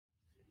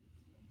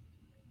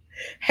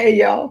Hey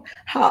y'all,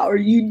 how are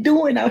you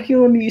doing out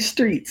here on these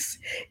streets?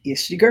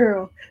 It's your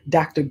girl,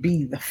 Dr.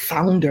 B, the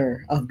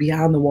founder of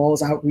Beyond the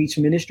Walls Outreach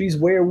Ministries,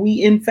 where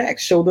we in fact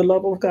show the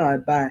love of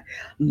God by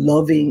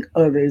loving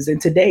others.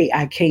 And today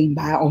I came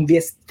by on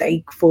this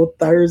thankful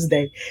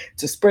Thursday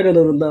to spread a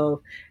little love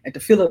and to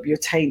fill up your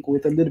tank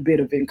with a little bit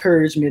of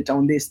encouragement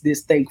on this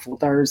thankful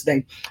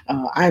Thursday.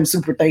 I am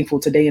super thankful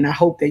today, and I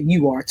hope that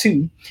you are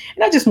too.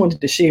 And I just wanted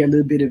to share a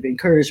little bit of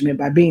encouragement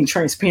by being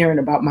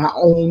transparent about my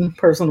own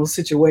personal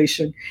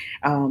situation.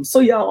 So,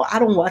 y'all, I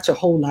don't watch a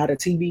whole lot of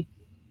TV,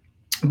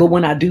 but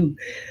when I do,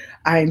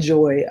 I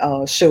enjoy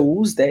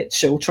shows that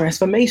show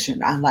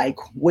transformation. I like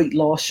weight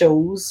loss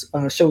shows,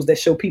 shows that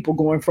show people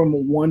going from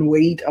one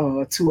weight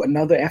to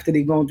another after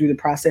they've gone through the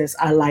process.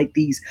 I like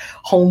these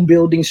home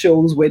building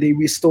shows where they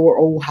restore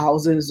old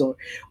houses or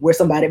where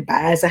somebody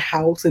buys a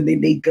house and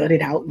then they gut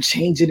it out and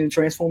change it and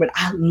transform it.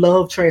 I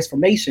love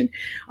transformation.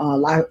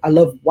 I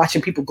love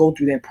watching people go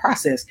through that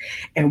process.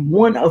 And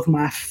one of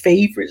my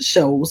favorite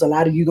shows, a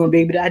lot of you are going to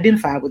be able to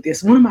identify with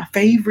this, one of my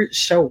favorite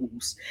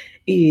shows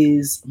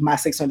is My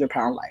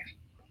 600-Pound Life.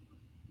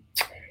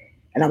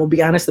 And I'm going to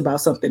be honest about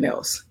something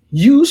else.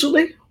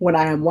 Usually, when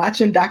I am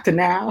watching Dr.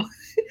 Now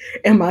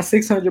and My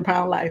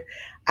 600-Pound Life,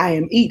 I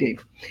am eating.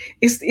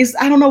 It's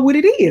I don't know what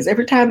it is.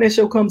 Every time that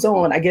show comes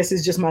on, I guess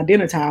it's just my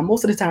dinner time.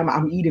 Most of the time,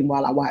 I'm eating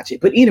while I watch it.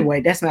 But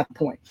anyway, that's not the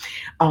point.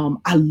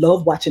 I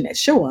love watching that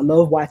show. I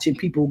love watching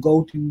people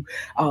go through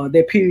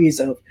their periods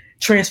of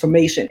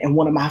transformation. And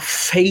one of my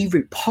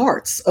favorite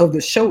parts of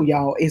the show,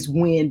 y'all, is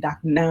when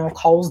Dr. Now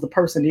calls the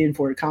person in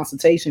for a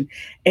consultation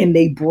and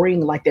they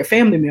bring like their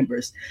family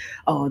members.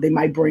 They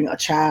might bring a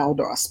child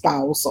or a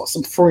spouse or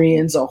some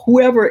friends or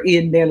whoever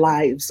in their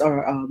lives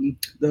or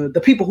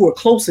the people who are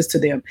closest to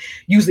them.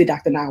 Usually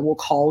Dr. Now will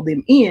call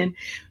them in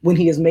when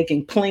he is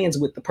making plans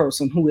with the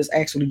person who is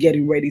actually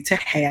getting ready to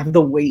have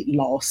the weight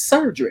loss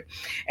surgery.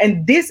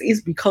 And this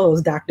is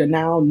because Dr.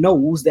 Now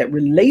knows that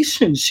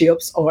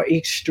relationships are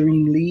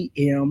extremely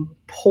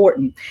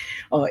important.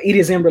 It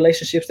is in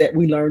relationships that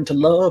we learn to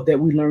love, that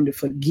we learn to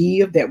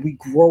forgive, that we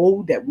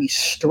grow, that we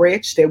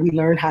stretch, that we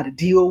learn how to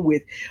deal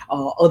with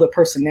other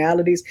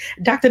personalities.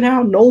 Dr.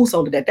 Now knows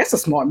all of that. That's a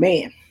smart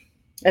man.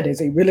 That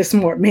is a really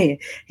smart man.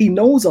 He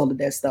knows all of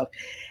that stuff.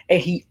 And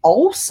he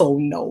also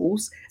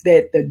knows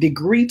that the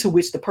degree to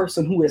which the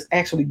person who is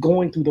actually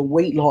going through the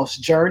weight loss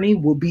journey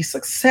will be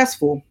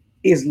successful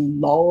is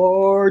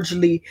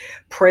largely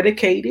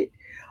predicated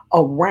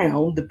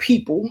around the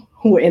people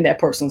who are in that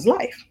person's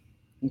life.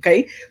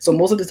 Okay. So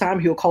most of the time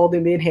he'll call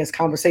them in, has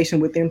conversation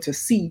with them to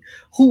see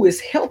who is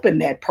helping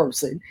that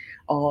person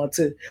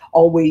to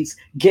always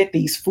get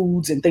these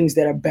foods and things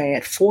that are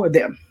bad for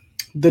them.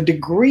 The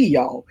degree,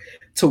 y'all,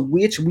 to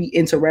which we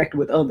interact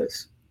with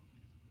others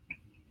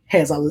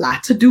has a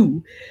lot to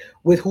do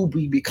with who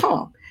we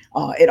become.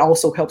 It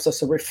also helps us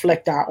to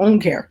reflect our own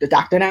character.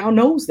 Dr. Now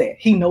knows that.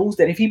 He knows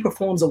that if he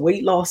performs a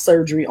weight loss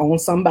surgery on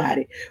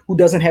somebody who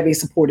doesn't have a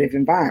supportive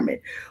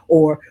environment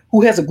or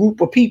who has a group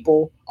of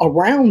people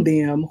around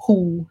them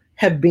who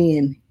have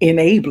been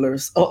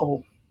enablers,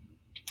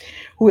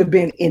 who have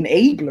been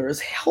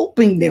enablers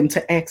helping them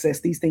to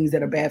access these things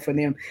that are bad for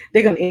them,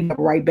 they're going to end up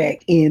right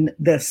back in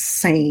the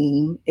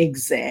same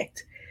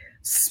exact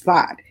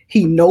spot.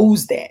 He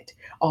knows that.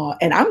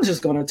 And I'm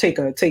just going to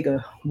take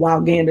a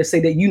wild gander to say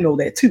that you know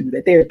that too,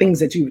 that there are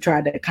things that you've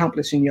tried to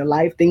accomplish in your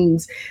life,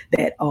 things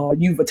that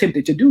you've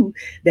attempted to do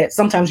that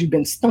sometimes you've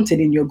been stunted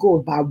in your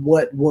growth by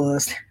what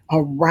was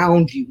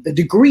around you, the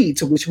degree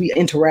to which we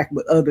interact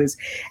with others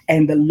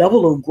and the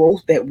level of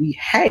growth that we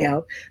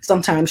have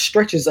sometimes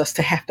stretches us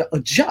to have to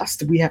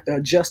adjust. We have to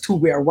adjust who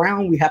we're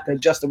around. We have to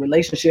adjust the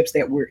relationships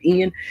that we're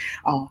in.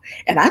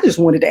 And I just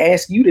wanted to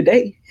ask you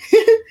today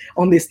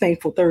on this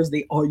Thankful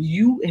Thursday, are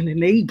you an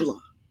enabler?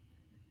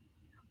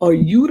 Are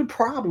you the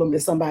problem in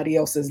somebody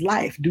else's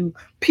life? Do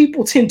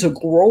people tend to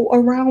grow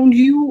around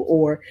you,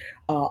 or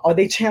are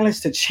they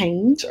challenged to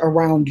change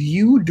around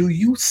you? Do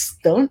you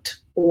stunt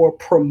or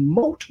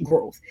promote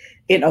growth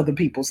in other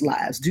people's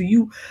lives? Do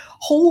you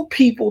hold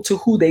people to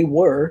who they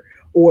were,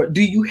 or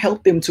do you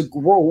help them to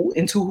grow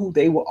into who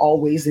they were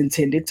always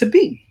intended to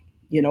be?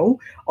 You know,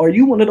 are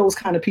you one of those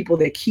kind of people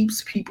that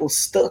keeps people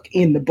stuck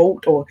in the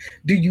boat, or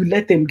do you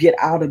let them get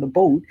out of the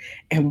boat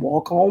and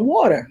walk on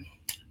water?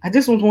 I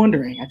just was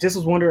wondering. I just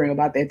was wondering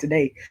about that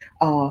today,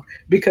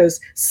 because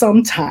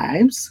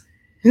sometimes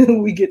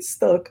we get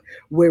stuck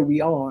where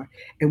we are,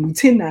 and we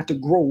tend not to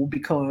grow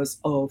because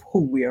of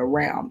who we're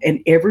around. And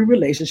every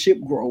relationship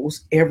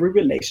grows, every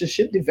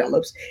relationship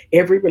develops,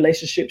 every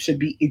relationship should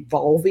be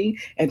evolving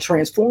and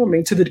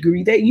transforming to the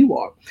degree that you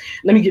are.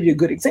 Let me give you a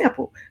good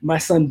example. My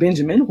son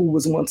Benjamin, who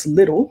was once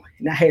little,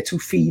 and I had to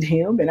feed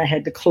him, and I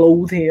had to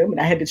clothe him, and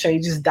I had to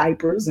change his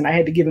diapers, and I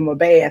had to give him a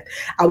bath.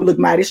 I would look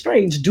mighty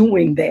strange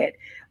doing that.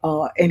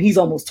 And he's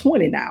almost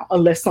 20 now,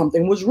 unless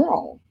something was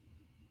wrong.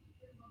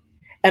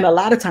 And a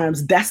lot of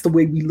times that's the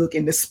way we look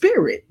in the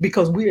spirit,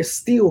 because we are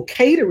still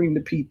catering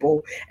to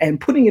people and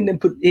putting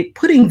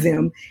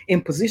them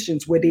in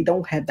positions where they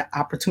don't have the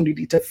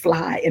opportunity to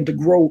fly and to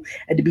grow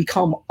and to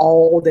become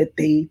all that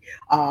they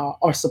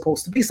are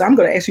supposed to be. So I'm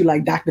going to ask you,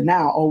 like Dr.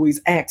 Now always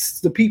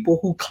asks the people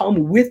who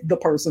come with the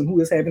person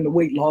who is having the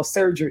weight loss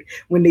surgery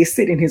when they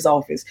sit in his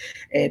office.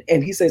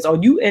 And he says, are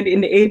you an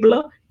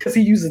enabler? Because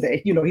he uses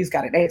that, he's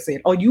got an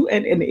accent. Are you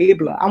an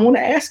enabler? I want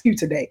to ask you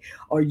today,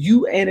 are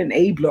you an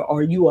enabler?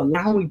 Are you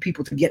allowing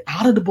people to get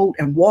out of the boat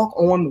and walk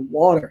on the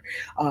water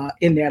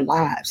in their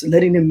lives,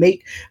 letting them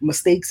make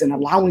mistakes and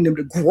allowing them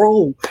to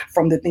grow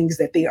from the things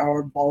that they are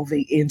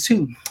evolving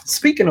into?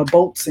 Speaking of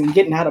boats and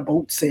getting out of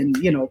boats and,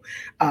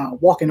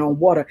 walking on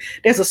water,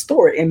 there's a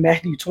story in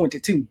Matthew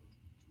 22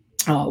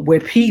 where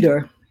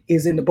Peter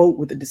is in the boat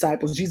with the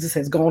disciples. Jesus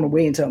has gone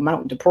away into a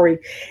mountain to pray,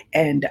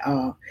 and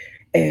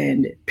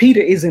Peter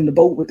is in the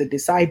boat with the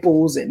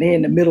disciples, and they're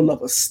in the middle of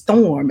a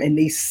storm, and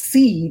they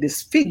see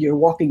this figure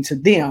walking to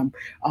them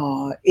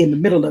in the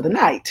middle of the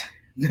night,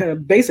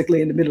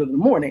 basically in the middle of the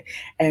morning,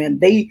 and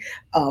they,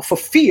 for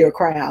fear,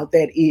 cry out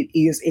that it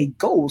is a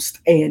ghost,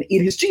 and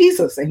it is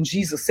Jesus. And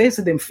Jesus says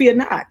to them, "Fear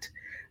not."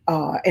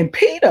 And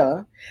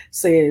Peter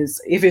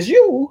says, "If it's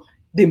you,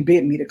 then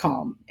bid me to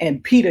come."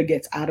 And Peter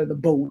gets out of the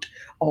boat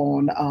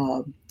on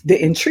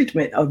the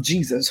entreatment of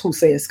Jesus, who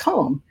says,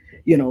 "Come."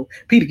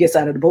 Peter gets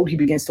out of the boat. He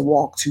begins to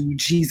walk to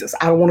Jesus.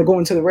 I don't want to go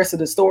into the rest of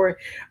the story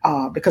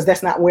because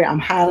that's not where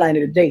I'm highlighting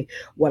today.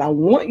 What I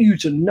want you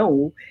to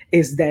know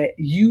is that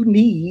you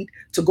need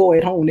to go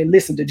at home and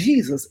listen to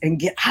Jesus and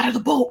get out of the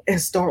boat and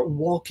start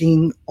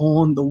walking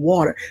on the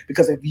water.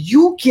 Because if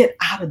you get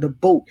out of the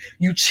boat,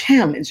 you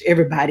challenge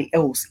everybody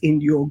else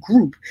in your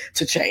group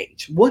to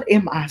change. What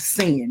am I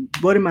saying?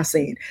 What am I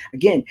saying?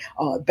 Again,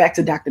 back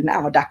to Dr.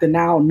 Now. Dr.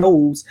 Now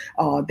knows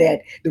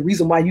that the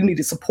reason why you need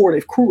a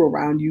supportive crew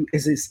around you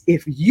is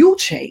if you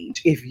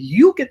change, if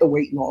you get the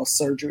weight loss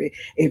surgery,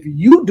 if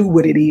you do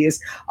what it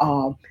is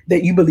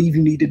that you believe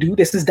you need to do.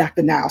 This is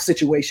Dr. Now's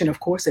situation,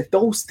 of course. If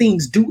those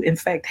things do in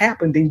fact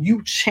happen, then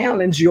you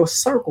challenge your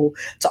circle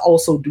to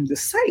also do the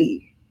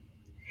same.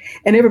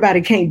 And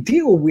everybody can't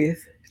deal with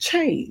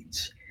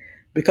change.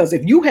 Because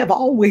if you have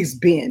always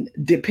been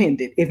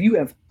dependent, if you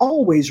have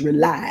always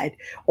relied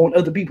on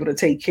other people to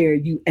take care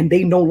of you, and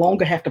they no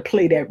longer have to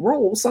play that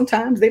role,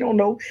 sometimes they don't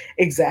know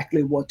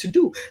exactly what to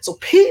do. So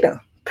Peter,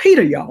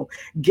 y'all,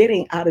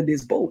 getting out of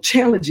this boat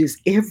challenges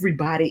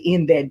everybody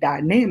in that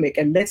dynamic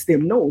and lets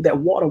them know that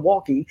water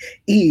walking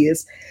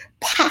is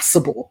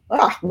possible.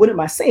 What am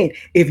I saying?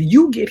 If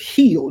you get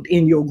healed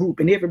in your group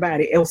and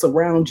everybody else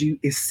around you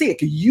is sick,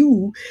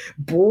 you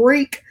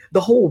break the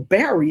whole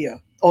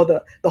barrier or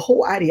the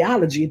whole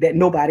ideology that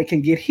nobody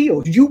can get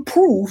healed. You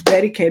prove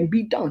that it can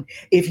be done.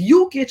 If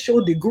you get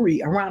your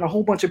degree around a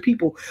whole bunch of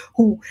people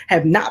who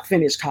have not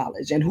finished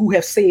college and who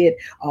have said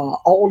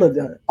all of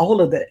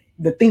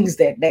the things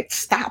that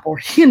stop or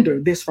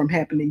hinder this from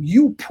happening,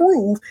 you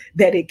prove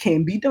that it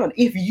can be done.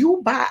 If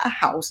you buy a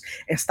house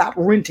and stop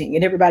renting,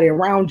 and everybody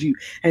around you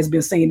has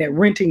been saying that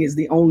renting is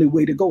the only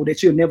way to go,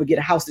 that you'll never get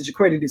a house, that your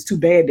credit is too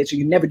bad, that you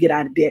can never get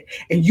out of debt,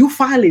 and you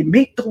finally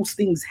make those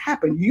things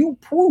happen, you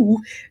prove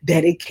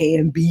that it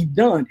can be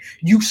done.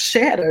 You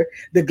shatter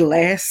the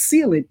glass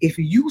ceiling if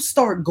you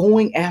start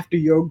going after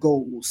your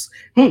goals.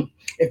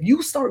 If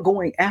you start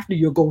going after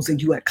your goals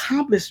and you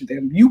accomplish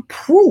them, you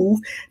prove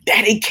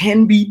that it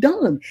can be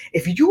done.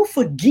 If you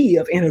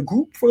forgive in a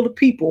group full of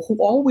people who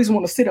always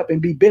want to sit up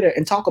and be bitter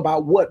and talk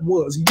about what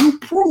was, you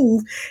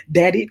prove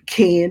that it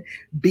can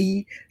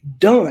be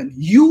done.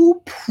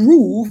 You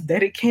prove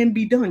that it can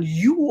be done.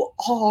 You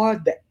are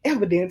the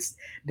evidence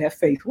that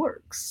faith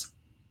works.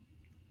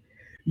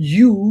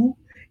 You,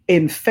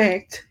 in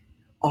fact,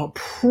 are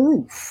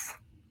proof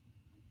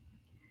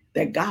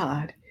that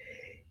God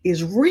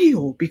is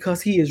real,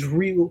 because he is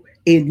real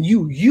in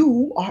you.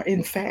 You are,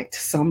 in fact,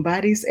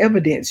 somebody's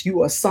evidence.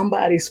 You are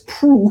somebody's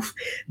proof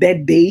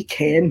that they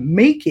can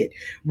make it.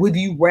 Would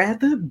you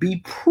rather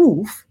be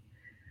proof,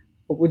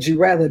 or would you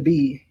rather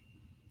be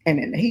an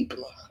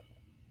enabler?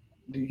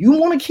 Do you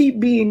want to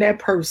keep being that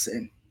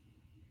person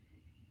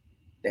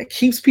that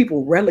keeps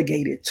people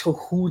relegated to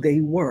who they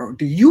were?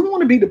 Do you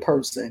want to be the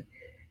person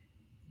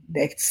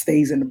that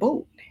stays in the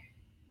boat?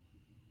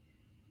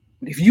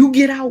 If you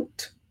get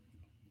out,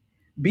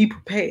 be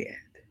prepared.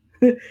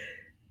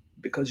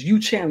 Because you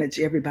challenge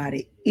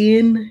everybody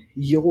in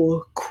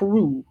your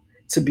crew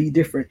to be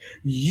different.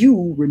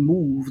 You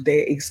remove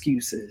their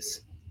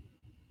excuses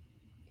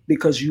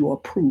because you are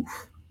proof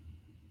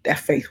that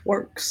faith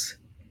works,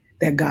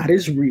 that God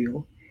is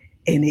real,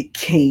 and it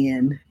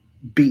can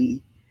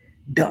be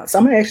done. So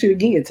I'm going to ask you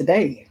again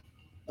today,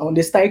 on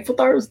this Thankful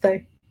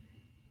Thursday,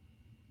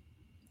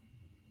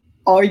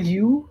 are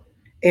you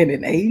an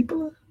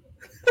enabler?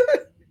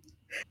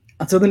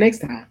 Until the next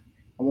time,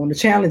 I want to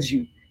challenge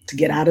you to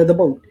get out of the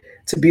boat,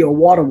 to be a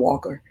water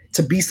walker,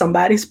 to be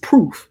somebody's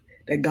proof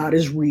that God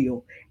is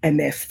real and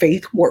that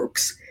faith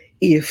works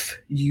if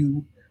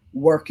you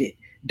work it.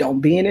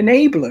 Don't be an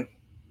enabler,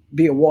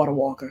 be a water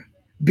walker,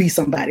 be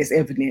somebody's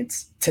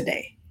evidence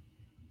today.